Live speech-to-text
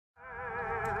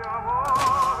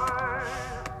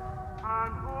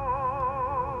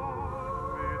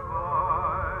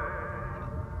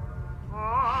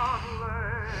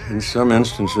In some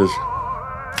instances,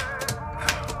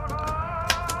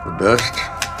 the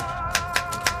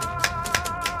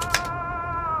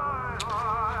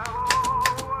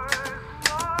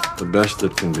best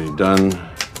that can be done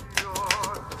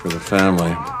for the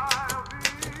family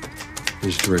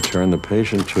is to return the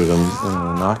patient to them in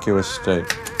an innocuous state.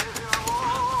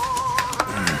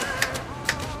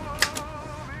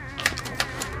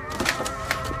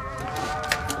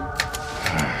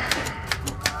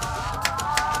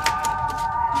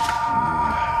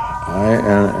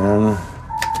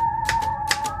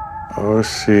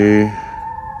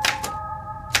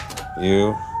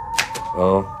 INNOCUOUS.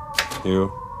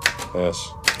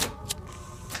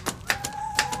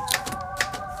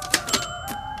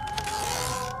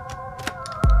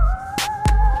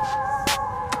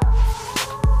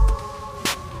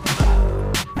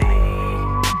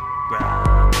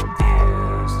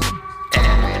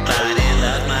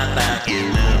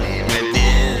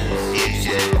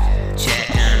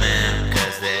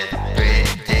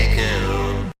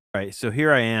 So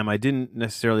here I am. I didn't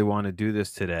necessarily want to do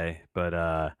this today, but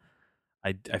I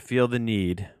feel the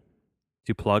need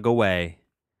to plug away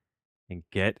and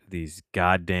get these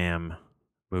goddamn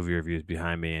movie reviews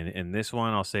behind me. And this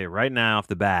one, I'll say it right now off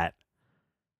the bat.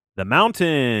 The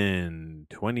Mountain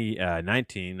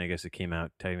 2019, I guess it came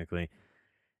out technically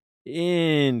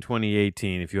in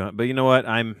 2018 if you want. But you know what?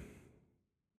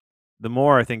 The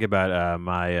more I think about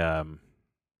my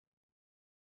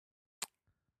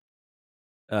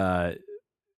I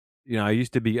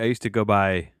used to go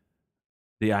by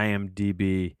the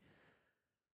IMDb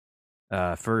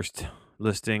first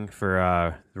listing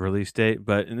for the release date,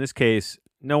 but in this case,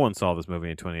 no one saw this movie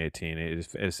in 2018.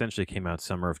 It essentially came out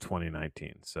summer of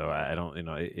 2019. So I don't,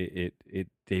 it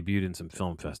debuted in some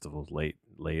film festivals late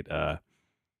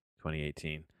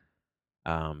 2018.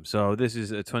 So this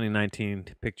is a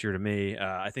 2019 picture to me.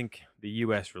 I think the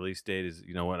U.S. release date is,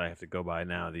 what I have to go by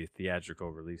now, the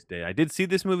theatrical release date. I did see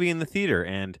this movie in the theater,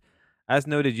 and as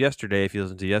noted yesterday, if you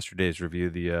listen to yesterday's review,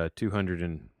 the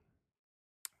 212th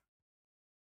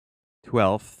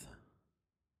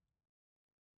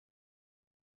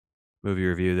movie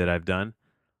review that I've done,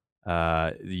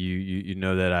 you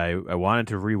know that I wanted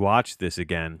to rewatch this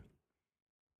again.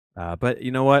 But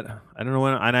you know what? I don't know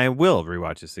when, and I will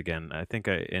rewatch this again. I think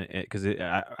because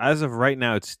as of right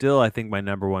now, it's still, I think, my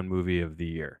number one movie of the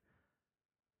year.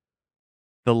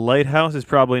 The Lighthouse is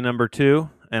probably number 2,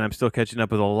 and I'm still catching up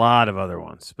with a lot of other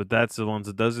ones. But those are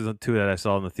the 2 that I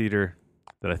saw in the theater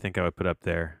that I think I would put up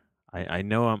there. I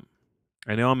know I'm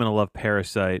gonna love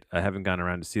Parasite. I haven't gotten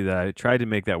around to see that. I tried to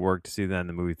make that work to see that in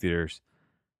the movie theaters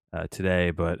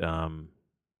today, but I don't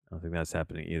think that's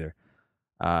happening either.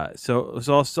 So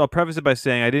I'll preface it by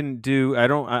saying I'm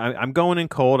going in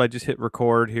cold. I just hit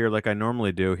record here like I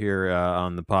normally do here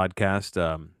on the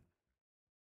podcast.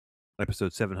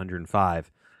 Episode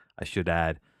 705, I should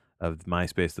add, of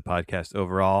MySpace, the podcast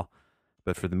overall.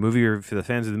 But for the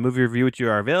fans of the movie review, which you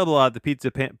are available at the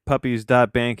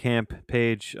pizzapuppies.bandcamp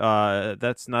page,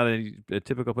 that's not a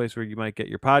typical place where you might get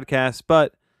your podcasts,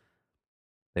 but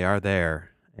they are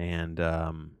there. And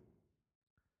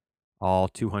all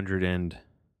 13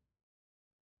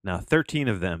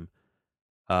 of them,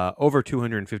 over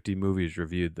 250 movies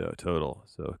reviewed, though, total.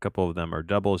 So a couple of them are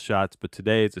double shots, but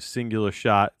today it's a singular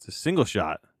shot. It's a single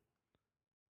shot.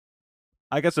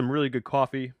 I got some really good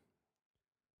coffee.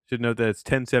 Should note that it's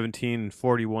 10:17 and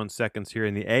 41 seconds here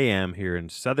in the AM here in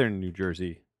southern New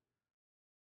Jersey,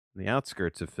 in the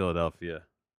outskirts of Philadelphia.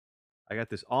 I got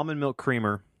this almond milk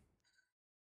creamer.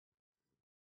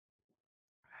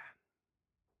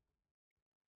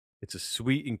 It's a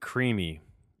sweet and creamy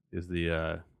is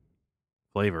the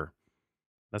flavor.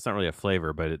 That's not really a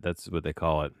flavor, but that's what they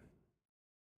call it.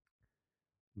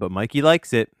 But Mikey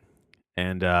likes it,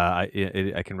 and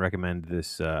I can recommend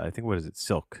this. I think, what is it?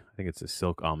 Silk. I think it's a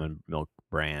Silk almond milk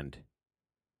brand.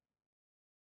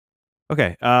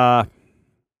 Okay,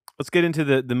 let's get into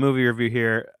the movie review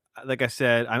here. Like I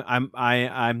said,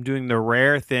 I'm doing the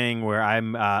rare thing where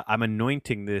I'm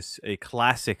anointing this a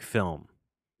classic film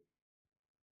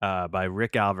by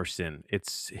Rick Alverson.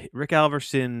 It's Rick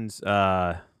Alverson's.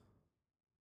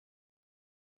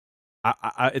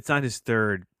 It's not his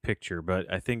third picture, but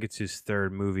I think it's his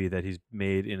third movie that he's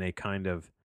made in a kind of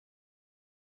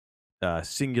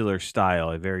singular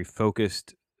style, a very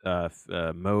focused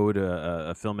mode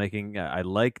of filmmaking. I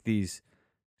like these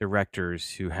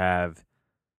directors who have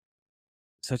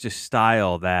such a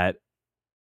style that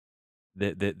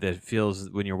that feels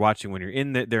when you're watching when you're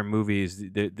in their movies,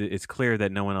 it's clear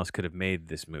that no one else could have made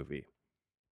this movie.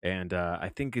 And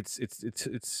I think it's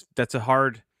that's a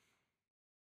hard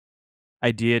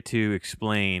idea to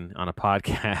explain on a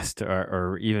podcast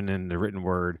or even in the written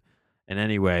word in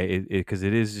any way because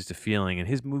it is just a feeling and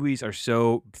his movies are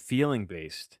so feeling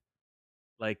based.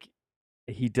 Like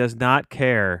he does not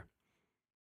care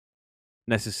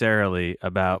necessarily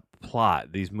about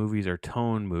plot. These movies are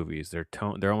tone movies.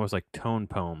 They're almost like tone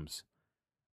poems.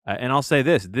 And I'll say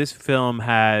this film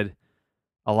had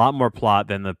a lot more plot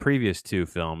than the previous two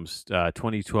films.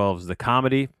 2012's The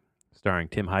Comedy, starring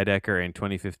Tim Heidecker, and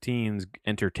 2015's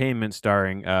Entertainment,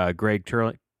 starring Greg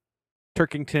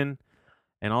Turkington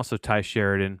and also Ty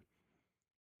Sheridan.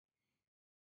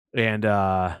 And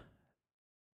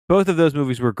both of those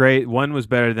movies were great. One was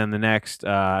better than the next.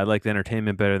 I liked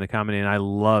Entertainment better than The Comedy, and I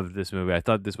loved this movie. I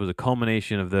thought this was a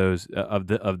culmination of those of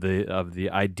the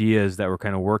ideas that were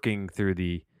kind of working through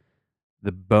the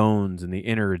bones and the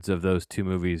innards of those two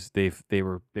movies. They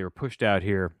were pushed out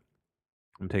here.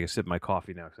 I'm gonna take a sip of my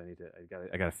coffee now because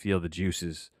I gotta feel the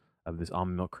juices of this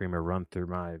almond milk creamer run through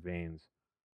my veins.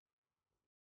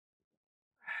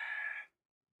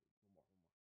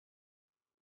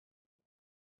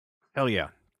 Hell yeah.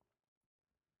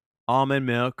 Almond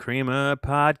milk creamer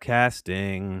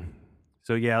podcasting.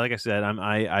 So yeah, like I said,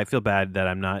 I feel bad that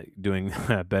I'm not doing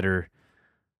better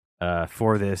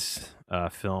for this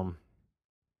film.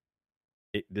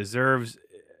 It deserves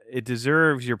it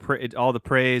deserves all the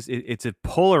praise. It's a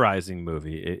polarizing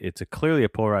movie. It's a clearly a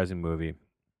polarizing movie.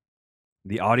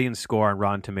 The audience score on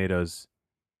Rotten Tomatoes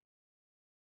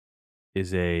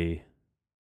is a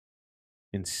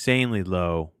insanely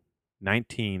low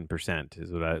 19%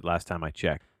 is what last time I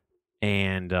checked.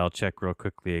 And I'll check real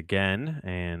quickly again.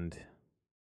 And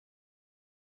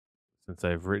since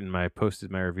I've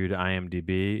posted my review to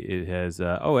IMDb, it has it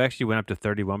actually went up to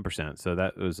 31%. So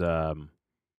that was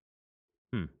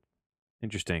hmm,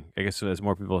 interesting. I guess as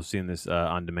more people have seen this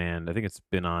on demand, I think it's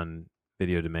been on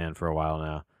video demand for a while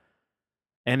now.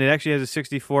 And it actually has a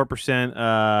 64%.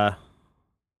 I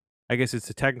guess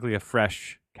it's technically a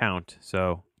fresh count.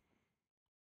 So,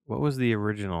 what was the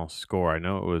original score? I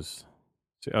know it was.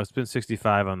 Oh, it's been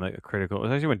 65 on the critical.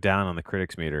 It actually went down on the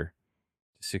critics meter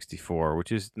to 64,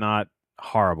 which is not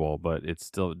horrible, but it's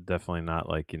still definitely not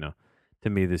like To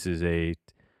me, this is a,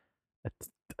 a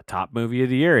top movie of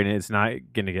the year, and it's not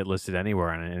going to get listed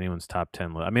anywhere on anyone's top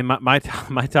 10 list. I mean, my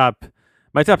top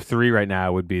three right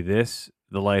now would be this,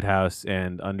 The Lighthouse,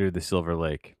 and Under the Silver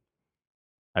Lake.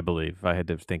 I believe if I had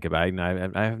to think about it.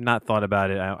 I have not thought about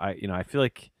it. I feel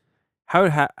like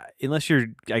unless you're,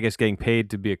 I guess, getting paid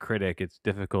to be a critic, it's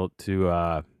difficult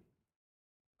to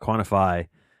quantify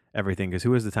everything because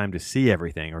who has the time to see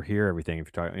everything or hear everything? If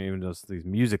you're talking even these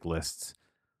music lists,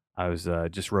 I was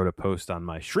just wrote a post on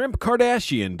my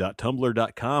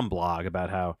shrimpkardashian.tumblr.com blog about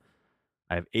how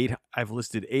I've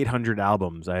listed 800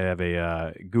 albums. I have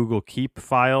a Google Keep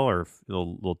file or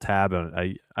little tab.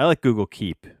 I like Google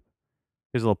Keep.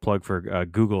 Here's a little plug for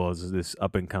Google. Is this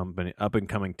up and coming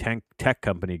tech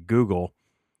company Google?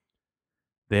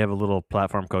 They have a little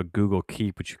platform called Google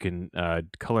Keep, which you can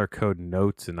color code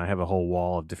notes, and I have a whole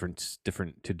wall of different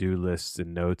to do lists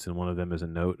and notes, and one of them is a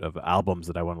note of albums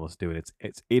that I want to listen to, and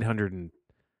it's 800 and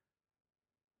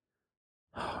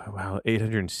wow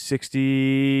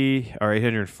 860 or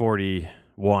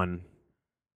 841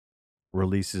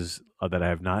 releases that I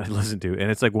have not listened to, and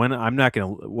it's like when I'm not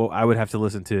gonna. Well, I would have to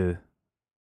listen to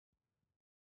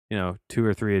 2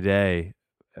 or 3 a day,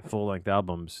 full length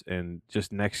albums, and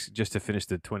just to finish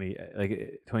the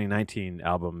 2019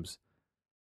 albums.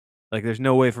 Like, there's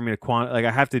no way for me to like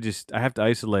I have to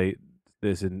isolate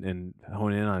this and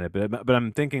hone in on it. But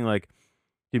I'm thinking like,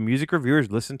 do music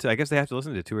reviewers listen to? I guess they have to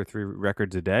listen to 2 or 3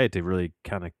 records a day to really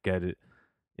kind of get it.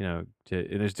 And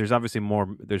there's obviously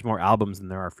more albums than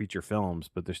there are feature films,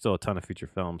 but there's still a ton of feature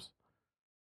films.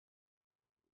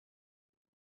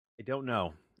 I don't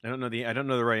know. I don't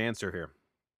know the right answer here.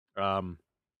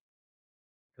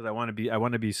 Because I want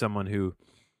to be someone who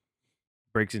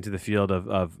breaks into the field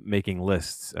of making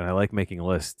lists, and I like making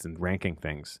lists and ranking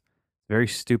things. Very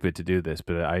stupid to do this,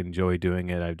 but I enjoy doing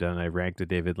it. I ranked the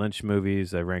David Lynch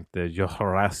movies. I ranked the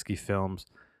Jodorowsky films.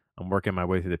 I'm working my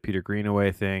way through the Peter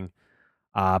Greenaway thing.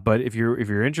 But if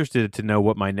you're interested to know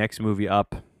what my next movie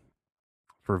up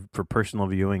for personal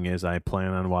viewing is, I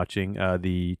plan on watching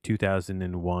the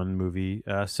 2001 movie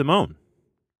Simone.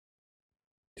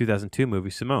 2002 movie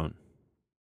Simone,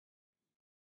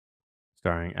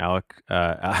 starring Alex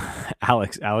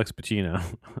Pacino.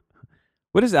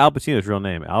 What is Al Pacino's real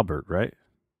name? Albert, right?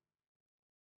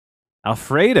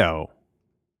 Alfredo.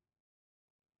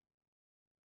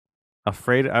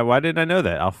 Alfredo. Why didn't I know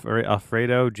that?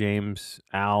 Alfredo James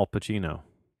Al Pacino.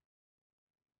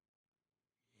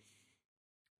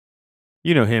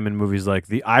 You know him in movies like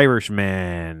The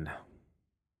Irishman.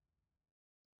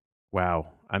 Wow.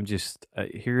 I'm just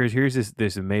here's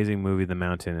this amazing movie, The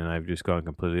Mountain, and I've just gone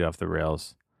completely off the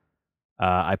rails.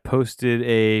 I posted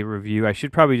a review. I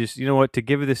should probably just, you know what, to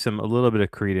give this a little bit of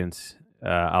credence.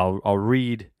 I'll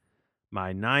read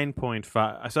my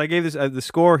 9.5. So I gave this the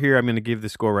score here. I'm going to give the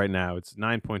score right now. It's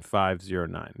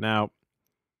 9.509. Now,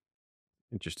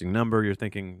 interesting number. You're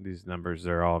thinking these numbers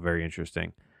are all very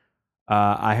interesting.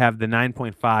 I have the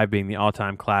 9.5 being the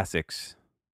all-time classics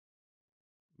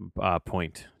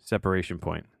point, separation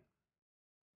point.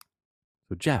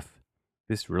 So Jeff,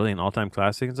 this really an all-time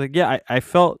classic? It's like, yeah, I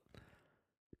felt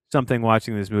something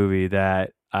watching this movie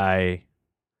that I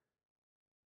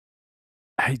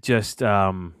just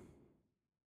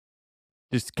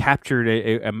captured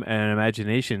an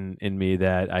imagination in me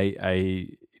that I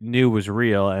knew was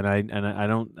real, and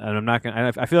I'm not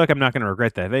gonna. I feel like I'm not gonna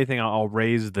regret that. If anything, I'll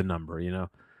raise the number. You know,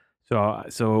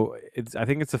 so it's. I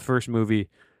think it's the first movie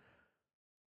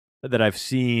that I've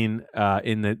seen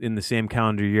in the same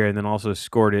calendar year, and then also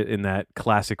scored it in that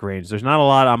classic range. There's not a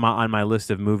lot on my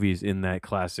list of movies in that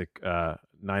classic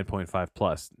 9.5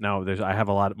 plus. Now, I have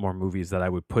a lot more movies that I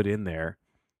would put in there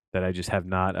that I just have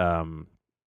not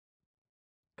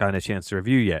gotten a chance to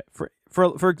review yet.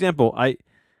 For example,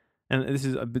 and this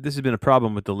has been a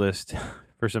problem with the list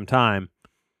for some time.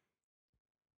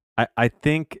 I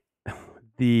think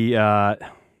the I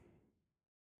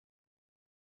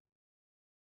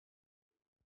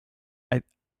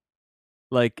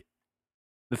like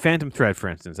the Phantom Thread, for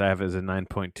instance. I have as a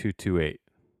 9.228.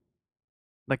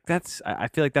 Like I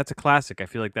feel like that's a classic. I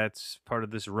feel like that's part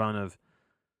of this run of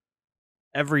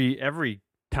every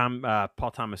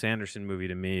Paul Thomas Anderson movie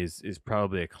to me is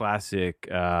probably a classic.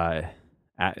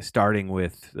 Starting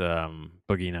with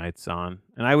Boogie Nights on,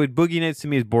 and Boogie Nights to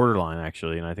me is borderline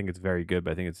actually, and I think it's very good,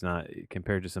 but I think it's not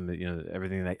compared to some of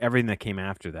everything that came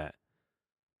after that.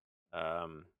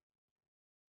 Um,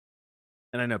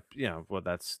 and I know well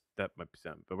that might be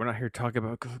something, but we're not here to talk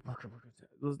about.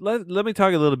 Let me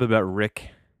talk a little bit about Rick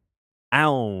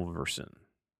Alverson.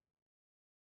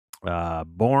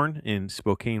 Born in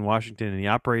Spokane, Washington, and he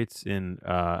operates in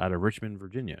out of Richmond,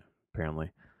 Virginia.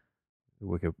 Apparently,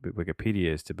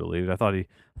 Wikipedia is to believe. I thought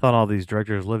all these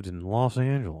directors lived in Los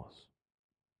Angeles.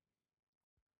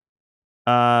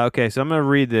 Okay, so I'm gonna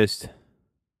read this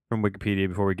from Wikipedia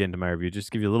before we get into my review. Just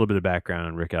to give you a little bit of background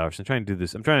on Rick Alverson. I'm trying to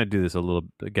do this a little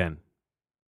again.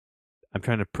 I'm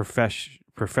trying to profesh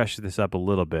this up a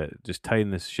little bit. Just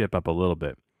tighten this ship up a little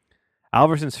bit.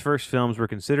 Alverson's first films were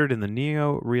considered in the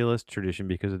neo-realist tradition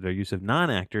because of their use of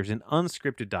non-actors and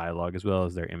unscripted dialogue, as well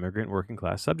as their immigrant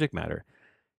working-class subject matter.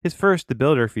 His first, The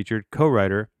Builder, featured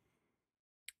co-writer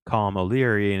Colm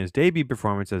O'Leary in his debut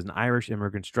performance as an Irish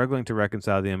immigrant struggling to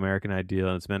reconcile the American ideal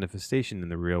and its manifestation in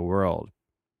the real world.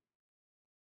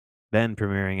 Then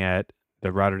premiering at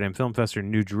the Rotterdam Film Festival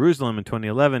in New Jerusalem in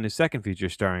 2011, his second feature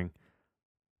starring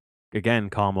again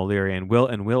Colm O'Leary and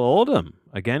Will Oldham,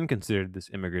 again considered this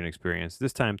immigrant experience,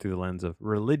 this time through the lens of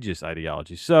religious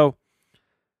ideology. So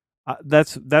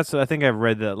that's I think I've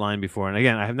read that line before, and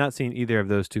again I have not seen either of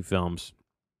those two films.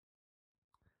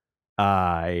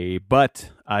 But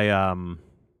I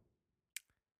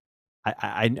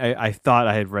thought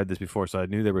I had read this before, so I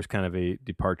knew there was kind of a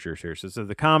departure here. So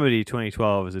the comedy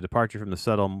 2012 is a departure from the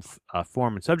subtle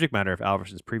form and subject matter of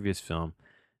Alverson's previous film,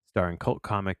 starring cult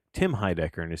comic Tim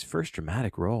Heidecker in his first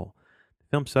dramatic role. The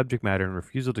film's subject matter and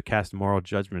refusal to cast moral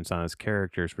judgments on its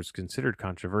characters was considered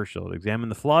controversial. It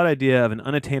examined the flawed idea of an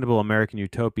unattainable American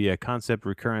utopia, a concept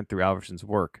recurrent through Alverson's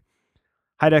work.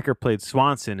 Heidecker played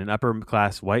Swanson, an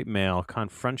upper-class white male,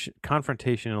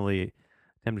 confrontationally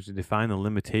attempting to define the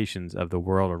limitations of the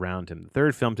world around him. The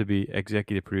third film to be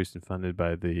executive produced and funded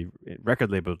by the record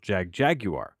label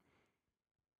Jaguar.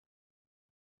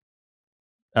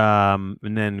 And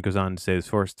then goes on to say this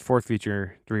fourth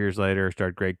feature 3 years later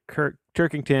starred Greg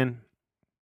Turkington.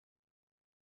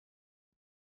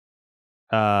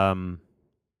 I'm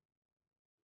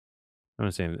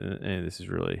not saying this is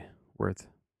really worth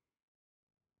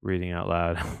reading out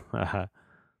loud.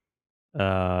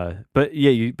 But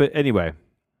yeah, but anyway,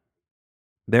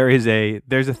 there's a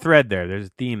thread there. There's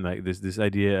a theme, like this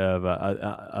idea of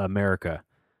America.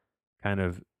 Kind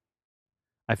of,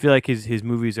 I feel like his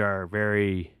movies are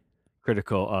very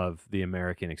critical of the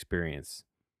American experience,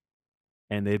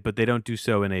 and they don't do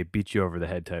so in a beat you over the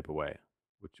head type of way,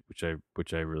 which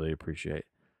I really appreciate.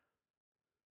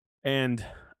 And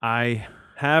I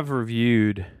have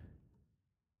reviewed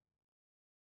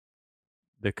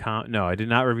No, I did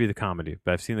not review the comedy,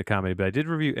 but I've seen the comedy, but I did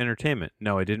review Entertainment.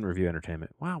 No, I didn't review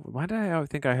Entertainment. Wow, why did I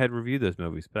think I had reviewed those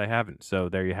movies, but I haven't. So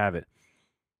there you have it.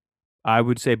 I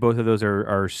would say both of those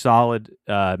are solid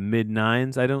mid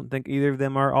nines. I don't think either of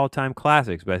them are all time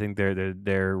classics, but I think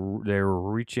they're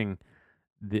reaching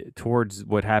towards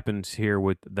what happens here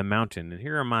with The Mountain. And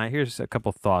here's a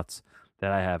couple thoughts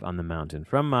that I have on The Mountain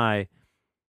from my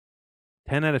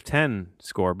 10 out of 10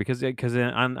 score because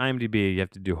on IMDb you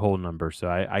have to do whole numbers. So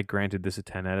I granted this a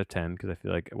 10 out of 10 because I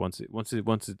feel like once I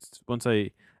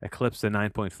eclipse the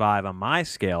 9.5 on my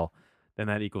scale, then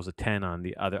that equals a 10 on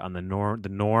the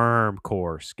norm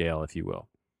core scale, if you will.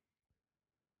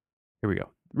 Here we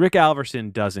go. Rick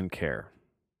Alverson doesn't care.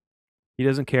 He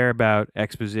doesn't care about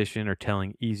exposition or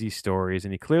telling easy stories,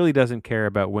 and he clearly doesn't care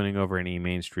about winning over any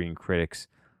mainstream critics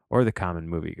or the common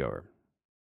moviegoer.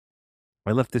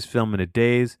 I left this film in a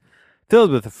daze, filled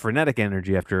with a frenetic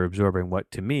energy after absorbing what,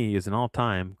 to me, is an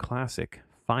all-time classic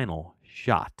final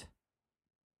shot.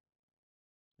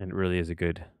 And it really is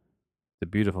it's a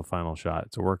beautiful final shot.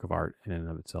 It's a work of art in and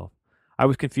of itself. I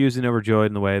was confused and overjoyed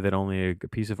in the way that only a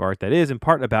piece of art that is, in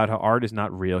part, about how art is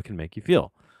not real can make you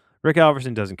feel. Rick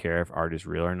Alverson doesn't care if art is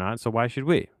real or not, so why should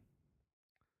we?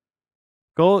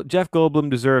 Jeff Goldblum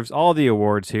deserves all the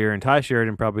awards here, and Ty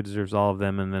Sheridan probably deserves all of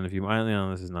them. And then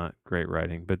this is not great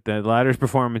writing, but the latter's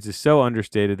performance is so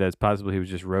understated that it's possible he was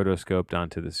just rotoscoped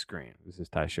onto the screen. This is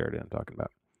Ty Sheridan I'm talking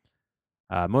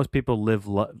about. Most people live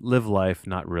life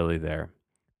not really there.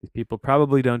 These people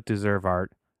probably don't deserve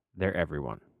art. They're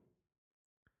everyone.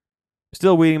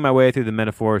 Still weeding my way through the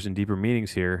metaphors and deeper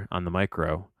meanings here on the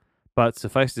micro, but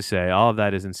suffice to say, all of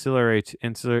that is ancillary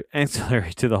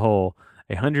to the whole.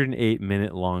 A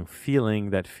 108-minute long feeling.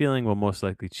 That feeling will most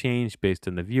likely change based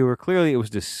on the viewer. Clearly, it was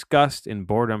disgust and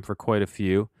boredom for quite a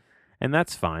few, and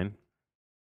that's fine.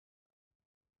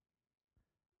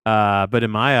 But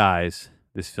in my eyes,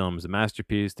 this film is a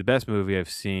masterpiece, the best movie I've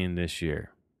seen this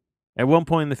year. At one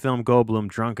point in the film, Goldblum,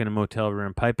 drunk in a motel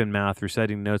room, pipe in mouth,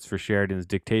 reciting notes for Sheridan's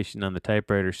dictation on the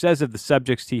typewriter, says of the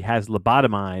subjects he has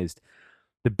lobotomized,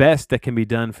 the best that can be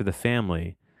done for the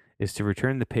family is to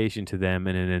return the patient to them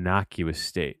in an innocuous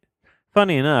state.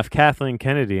 Funny enough, Kathleen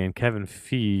Kennedy and Kevin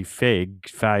Feige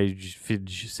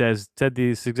said the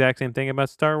exact same thing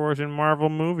about Star Wars and Marvel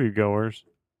moviegoers.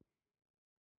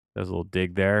 There's a little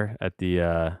dig there at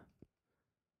the,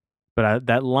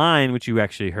 that line which you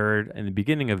actually heard in the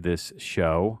beginning of this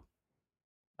show,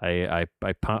 I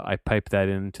piped that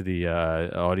into the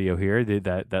audio here.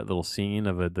 That little scene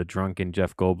of the drunken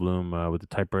Jeff Goldblum with the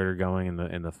typewriter going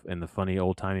and the funny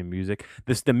old timey music.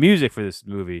 The music for this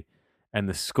movie and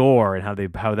the score and how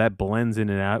that blends in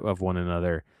and out of one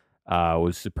another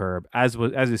was superb. As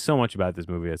is so much about this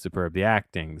movie that's superb. The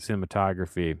acting, the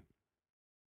cinematography,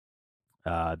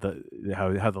 how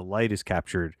the light is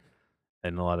captured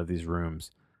in a lot of these rooms,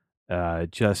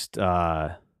 just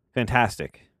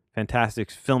fantastic. Fantastic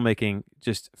filmmaking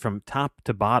just from top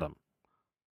to bottom.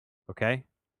 Okay?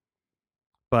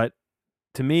 But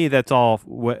to me that's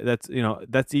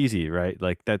that's easy, right?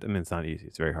 Like that, I mean, it's not easy.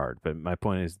 It's very hard. But my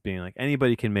point is being like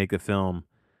anybody can make a film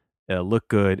look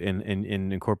good and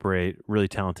incorporate really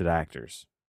talented actors.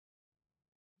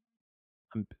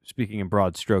 I'm speaking in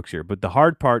broad strokes here, but the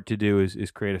hard part to do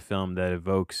is create a film that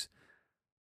evokes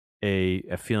a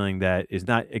feeling that is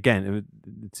not, again,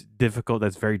 it's difficult.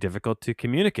 That's very difficult to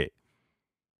communicate.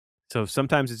 So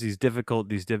sometimes it's these difficult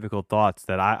thoughts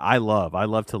that I love. I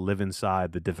love to live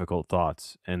inside the difficult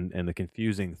thoughts and the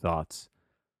confusing thoughts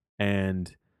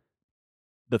and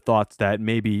the thoughts that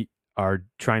maybe are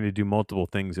trying to do multiple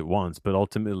things at once, but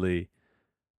ultimately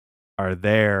are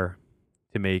there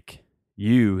to make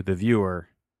you, the viewer,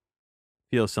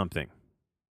 feel something.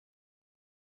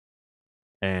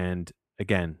 And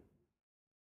again,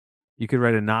 you could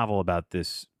write a novel about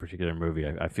this particular movie.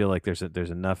 I feel like there's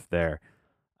enough there.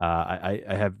 I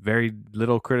have very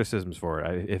little criticisms for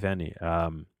it, if any.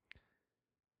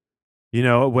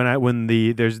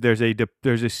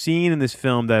 There's a scene in this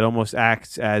film that almost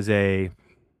acts as a,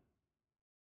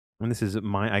 and this is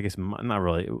not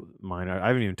really minor. I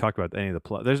haven't even talked about any of the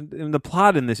plot. The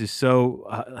plot in this is so.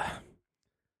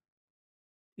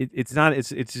 It's not. It's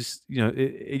just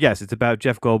yes. It's about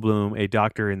Jeff Goldblum, a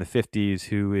doctor in the 50s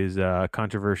who is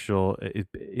controversial.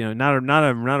 Not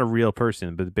a real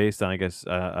person, but based on I guess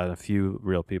on a few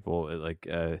real people,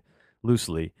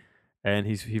 loosely. And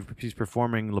he's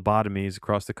performing lobotomies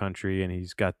across the country, and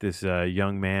he's got this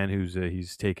young man who's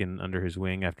he's taken under his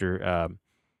wing after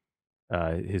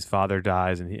his father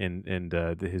dies, and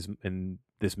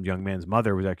this young man's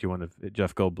mother was actually one of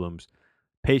Jeff Goldblum's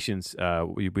patients,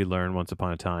 we learned once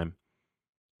upon a time,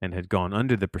 and had gone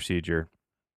under the procedure.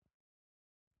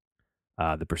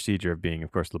 The procedure of being,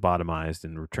 of course, lobotomized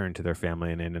and returned to their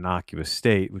family in an innocuous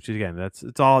state, which again, that's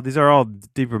it's all these are all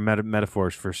deeper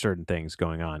metaphors for certain things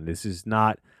going on. This is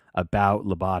not about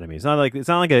lobotomy. It's not like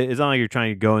you're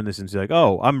trying to go in this and say like,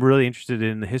 oh, I'm really interested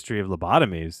in the history of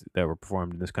lobotomies that were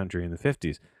performed in this country in the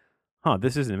 50s. Huh,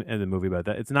 this isn't in the movie about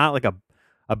that. It's not like a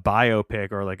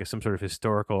biopic or like some sort of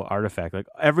historical artifact. Like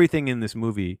everything in this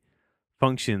movie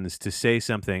functions to say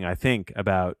something, I think,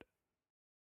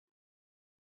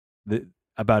 the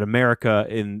about America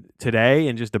in today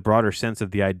and just the broader sense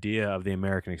of the idea of the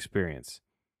American experience.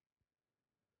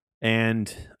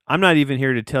 And I'm not even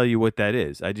here to tell you what that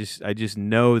is. I just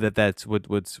know that that's what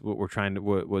we're trying to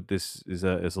what this is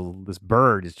this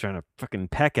bird is trying to fucking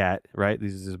peck at, right?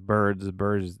 This bird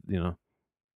is, the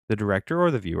director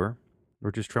or the viewer.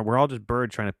 We're all just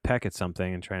birds trying to peck at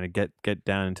something and trying to get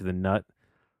down into the nut,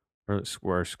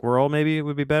 or a squirrel maybe it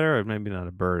would be better, or maybe not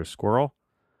a bird, a squirrel.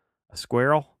 A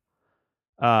squirrel.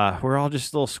 We're all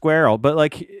just a little squirrel. But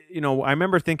like, I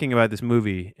remember thinking about this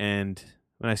movie, and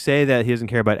when I say that he doesn't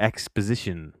care about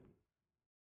exposition,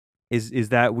 is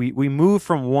that we move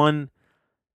from one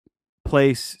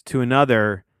place to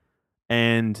another,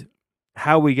 and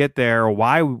how we get there, or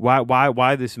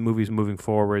why this movie's moving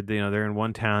forward. They're in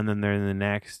one town, then they're in the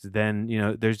next. Then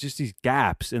there's just these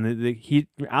gaps, and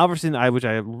Alverson, which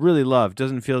I really love,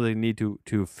 doesn't feel the need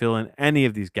to fill in any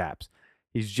of these gaps.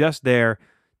 He's just there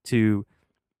to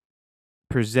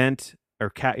present or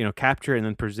capture and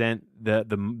then present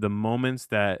the moments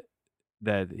that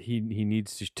he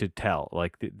needs to tell,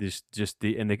 like this just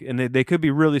the and they could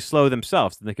be really slow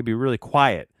themselves, and they could be really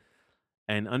quiet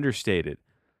and understated.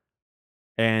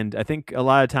 And I think a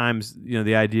lot of times,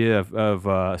 the idea of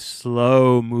a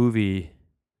slow movie,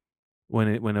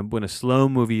 when a slow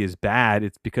movie is bad,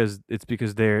 it's because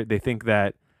they think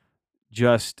that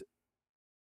just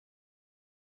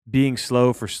being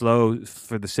slow for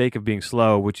the sake of being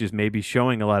slow, which is maybe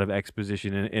showing a lot of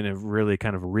exposition in a really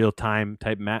kind of real time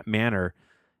type manner,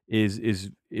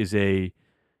 is a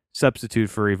substitute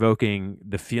for evoking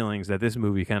the feelings that this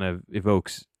movie kind of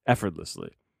evokes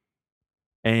effortlessly.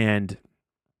 And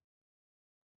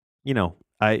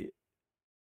I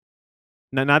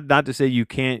not to say you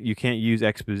can't use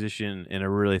exposition in a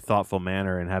really thoughtful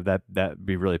manner and have that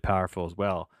be really powerful as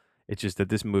well. It's just that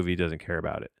this movie doesn't care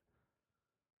about it.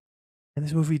 And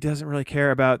this movie doesn't really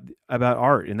care about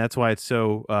art, and that's why it's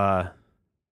so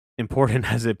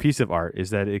important as a piece of art,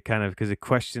 is that it kind of because it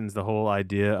questions the whole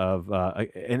idea of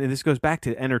and this goes back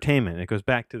to entertainment. It goes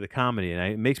back to the comedy, and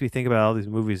it makes me think about all these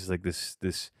movies as like this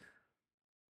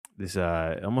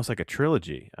almost like a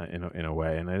trilogy, in a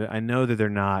way. And I know that they're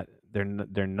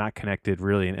not connected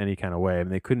really in any kind of way. I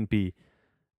mean, they couldn't be.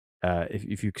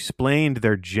 If you explained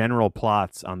their general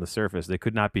plots on the surface, they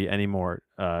could not be any more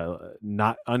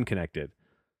not unconnected.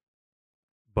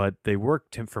 But they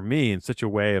worked for me in such a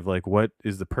way of like, what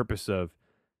is the purpose of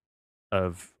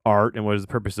art, and what is the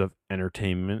purpose of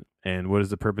entertainment, and what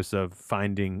is the purpose of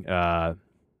finding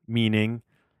meaning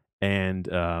and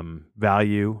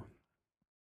value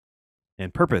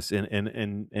and purpose in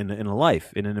a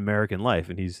life, in an American life.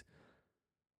 And he's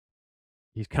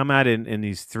come at it in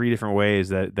these three different ways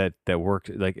that worked.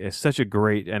 Like, it's such a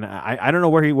great, and I don't know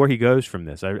where he goes from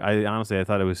this. I honestly, I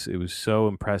thought it was so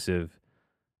impressive.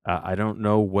 I don't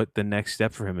know what the next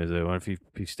step for him is. I wonder if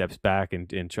he steps back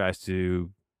and tries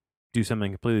to do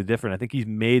something completely different. I think he's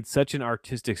made such an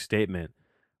artistic statement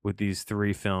with these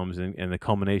three films, and the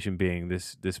culmination being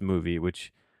this movie,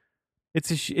 which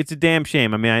it's a damn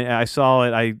shame. I mean, I saw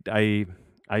it.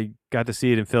 I got to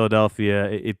see it in Philadelphia.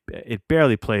 It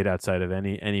barely played outside of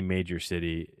any major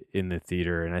city in the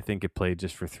theater, and I think it played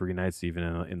just for 3 nights, even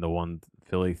in the one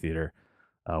Philly theater.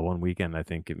 One weekend, I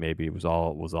think it maybe was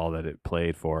all that it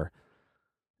played for.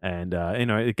 And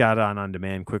it got on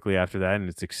demand quickly after that, and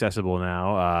it's accessible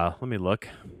now. Let me look,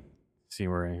 see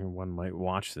where one might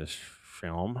watch this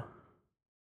film.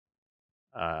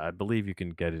 I believe you can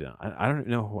get it. I don't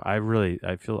know. I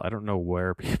don't know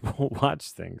where people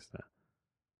watch things now.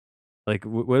 Like,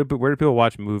 where do people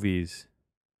watch movies?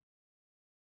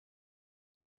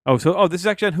 Oh, this is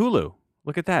actually on Hulu.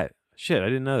 Look at that. Shit, I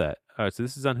didn't know that. All right, so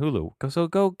this is on Hulu.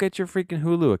 Go get your freaking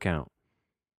Hulu account.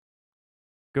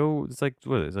 Go. It's like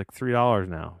what? It's like $3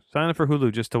 now. Sign up for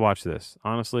Hulu just to watch this.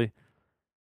 Honestly,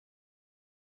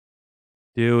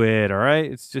 do it. All right,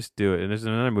 it's just do it. And there's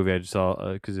another movie I just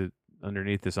saw because it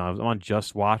underneath this I'm on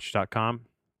JustWatch.com,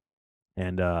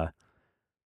 and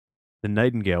the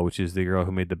Nightingale, which is the girl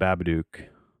who made the Babadook,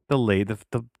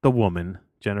 the woman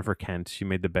Jennifer Kent. She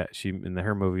made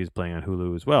her movie is playing on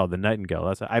Hulu as well. The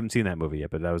Nightingale. I haven't seen that movie yet,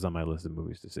 but that was on my list of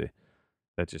movies to see.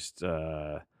 That just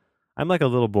I'm like a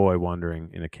little boy wandering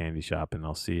in a candy shop, and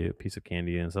I'll see a piece of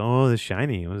candy, and it's, oh, it's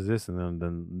shiny. What is this? And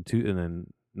then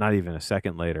not even a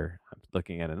second later, I'm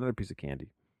looking at another piece of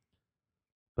candy.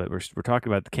 But we're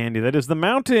talking about the candy that is the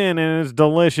mountain, and it's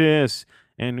delicious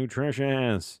and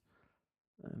nutritious.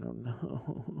 I don't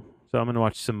know. So I'm gonna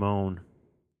watch Simone.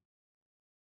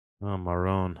 Oh,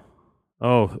 Marone.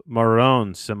 Oh,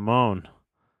 Marone, Simone.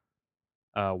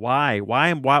 Why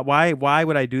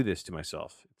would I do this to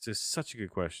myself? It's just such a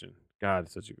good question. God,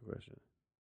 it's such a good question.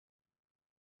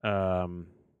 Um,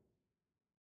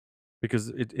 because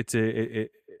it's a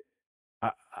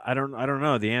I, I don't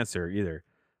know the answer either.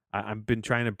 I've been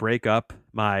trying to break up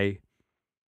my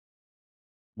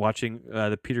watching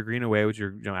the Peter Greenaway, which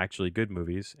are actually good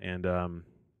movies, and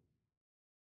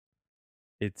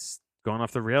it's going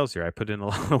off the rails here. I put in a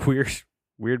lot of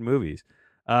weird movies.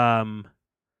 Um,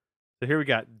 so here we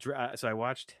got. So I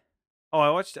watched. Oh, I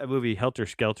watched a movie Helter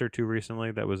Skelter 2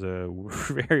 recently. That was a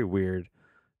very weird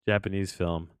Japanese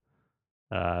film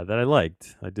that I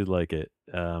liked. I did like it.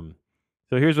 So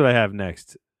here's what I have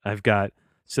next. I've got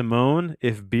Simone,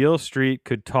 If Beale Street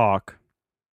Could Talk,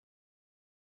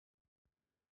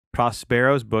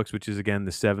 Prospero's Books, which is again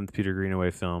the seventh Peter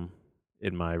Greenaway film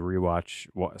in my rewatch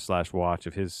slash watch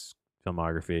of his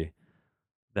filmography.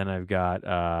 Then I've got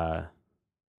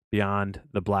Beyond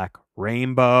the Black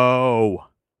Rainbow.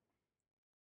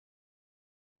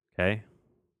 Okay.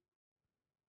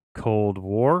 Cold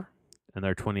War and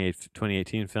their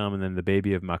 2018 film, and then The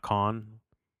Baby of Macon.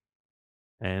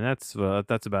 And that's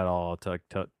about all.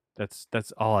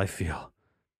 That's all I feel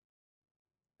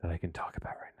that I can talk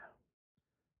about right now.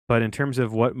 But in terms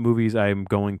of what movies I'm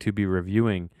going to be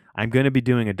reviewing, I'm going to be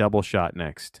doing a double shot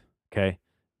next. Okay,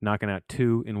 knocking out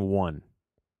two in one.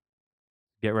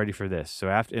 Get ready for this. So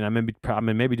after, and I'm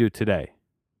gonna maybe do it today.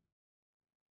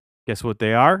 Guess what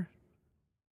they are?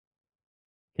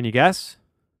 Can you guess?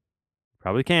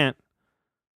 Probably can't.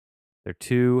 They're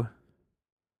two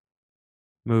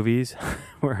movies.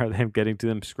 Where are they? I'm getting to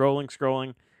them.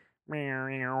 Scrolling.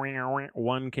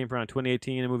 One came from around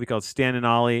 2018, a movie called Stan and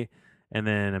Ollie, and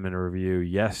then I'm going to review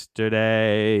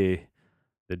Yesterday,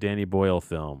 the Danny Boyle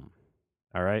film.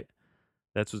 All right,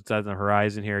 that's what's on the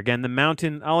horizon here. Again, the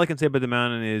mountain. All I can say about the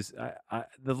mountain is,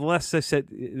 the less I said.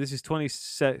 This is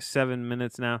 27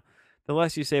 minutes now. The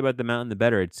less you say about the mountain, the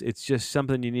better. It's just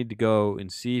something you need to go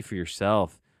and see for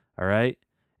yourself. All right.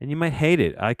 And you might hate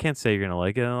it. I can't say you're gonna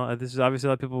like it. This is obviously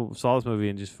a lot of people saw this movie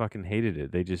and just fucking hated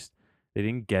it. They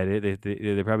didn't get it.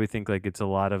 They probably think like it's a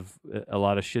lot of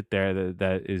shit there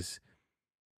that is,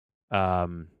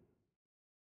 um,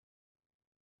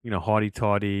 haughty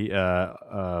tawdy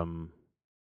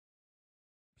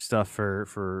stuff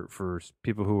for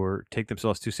people who take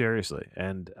themselves too seriously.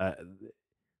 And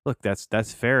look,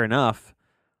 that's fair enough.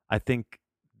 I think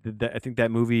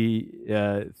that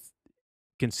movie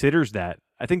considers that.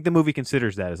 I think the movie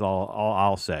considers that is all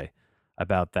I'll say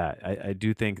about that. I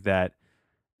do think that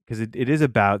because it is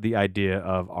about the idea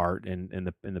of art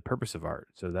and the purpose of art.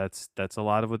 So that's a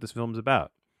lot of what this film's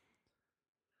about.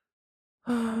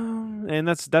 And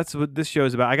that's what this show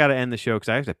is about. I got to end the show because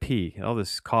I have to pee. All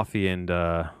this coffee and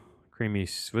creamy.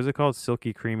 What's it called?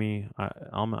 Silky creamy.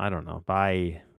 I don't know. Bye.